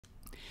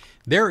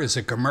There is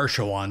a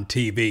commercial on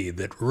TV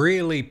that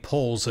really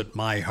pulls at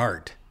my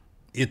heart.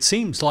 It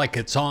seems like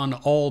it's on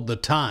all the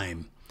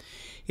time.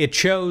 It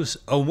shows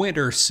a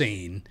winter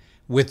scene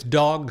with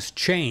dogs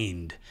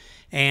chained,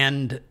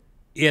 and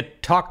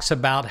it talks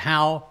about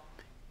how,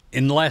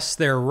 unless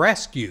they're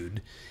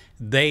rescued,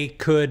 they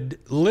could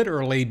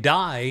literally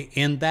die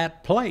in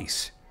that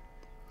place.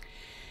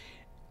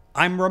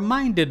 I'm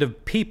reminded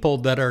of people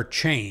that are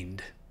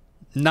chained,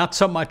 not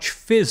so much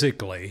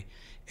physically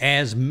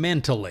as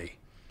mentally.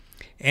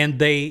 And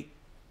they,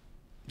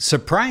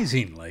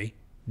 surprisingly,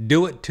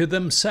 do it to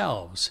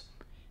themselves.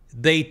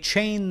 They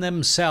chain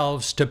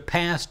themselves to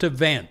past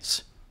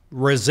events,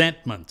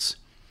 resentments.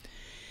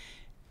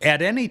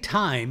 At any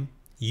time,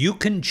 you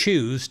can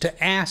choose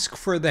to ask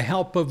for the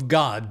help of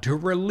God to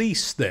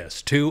release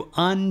this, to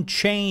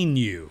unchain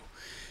you,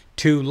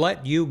 to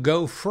let you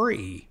go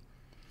free.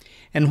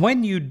 And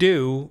when you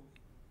do,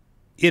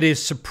 it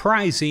is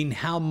surprising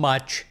how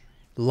much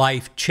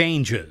life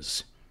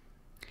changes.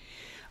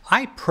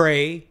 I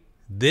pray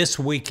this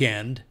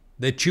weekend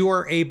that you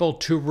are able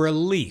to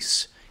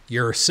release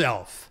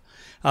yourself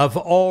of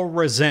all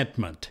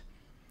resentment.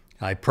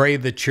 I pray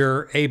that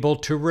you're able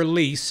to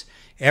release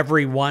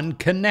everyone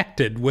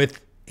connected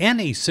with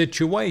any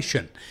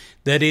situation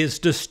that is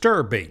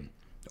disturbing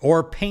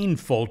or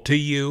painful to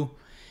you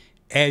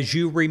as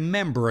you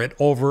remember it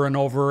over and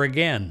over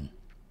again.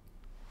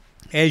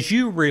 As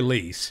you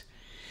release,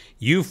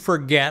 you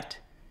forget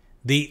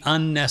the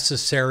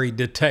unnecessary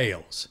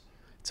details.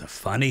 It's a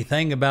funny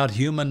thing about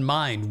human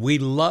mind. We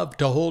love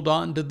to hold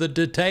on to the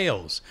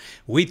details.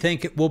 We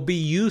think it will be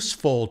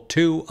useful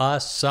to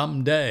us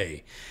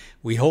someday.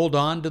 We hold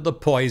on to the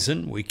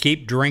poison, we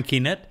keep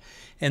drinking it,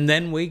 and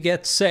then we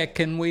get sick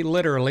and we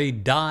literally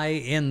die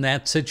in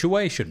that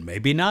situation.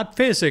 Maybe not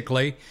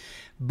physically,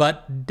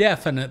 but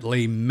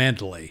definitely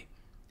mentally.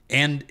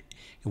 And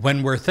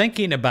when we're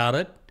thinking about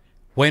it,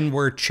 when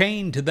we're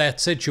chained to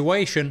that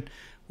situation,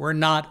 we're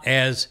not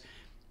as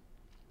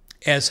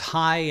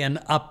high and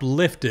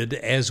uplifted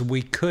as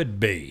we could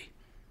be.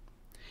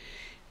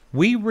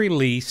 We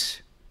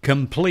release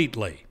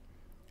completely.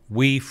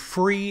 We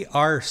free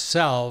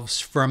ourselves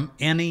from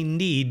any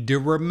need to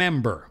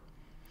remember.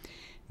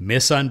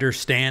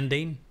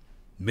 Misunderstanding,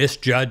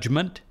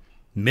 misjudgment,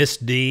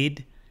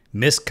 misdeed,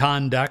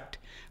 misconduct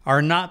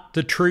are not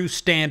the true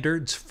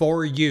standards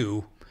for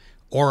you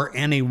or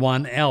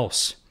anyone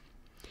else.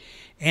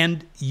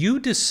 And you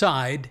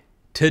decide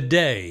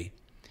today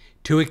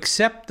to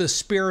accept the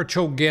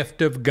spiritual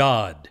gift of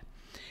God,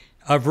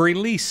 of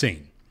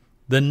releasing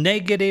the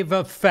negative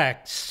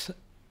effects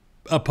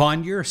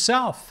upon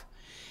yourself.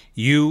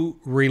 You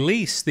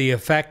release the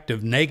effect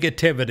of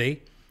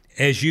negativity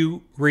as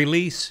you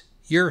release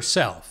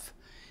yourself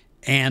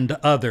and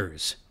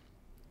others.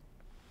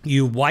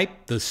 You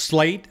wipe the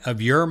slate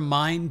of your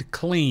mind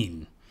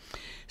clean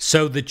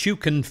so that you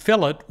can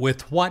fill it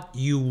with what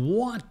you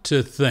want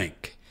to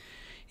think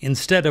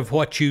instead of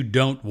what you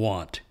don't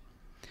want,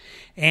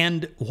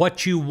 and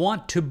what you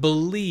want to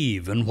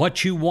believe, and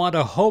what you want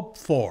to hope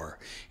for,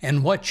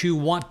 and what you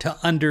want to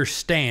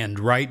understand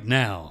right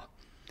now.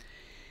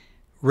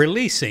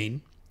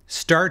 Releasing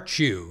starts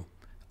you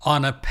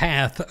on a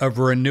path of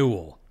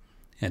renewal,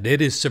 and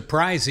it is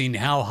surprising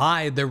how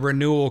high the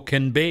renewal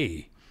can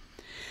be.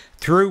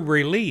 Through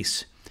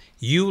release,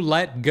 you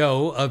let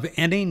go of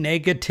any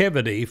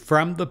negativity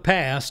from the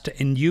past,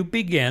 and you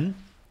begin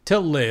to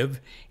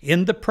live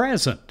in the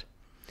present.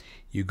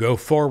 You go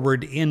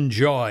forward in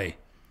joy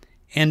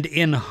and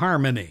in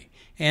harmony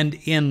and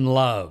in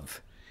love.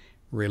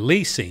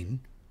 Releasing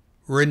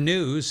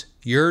renews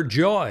your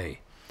joy,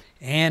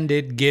 and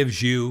it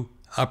gives you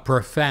a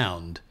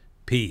profound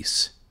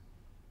peace.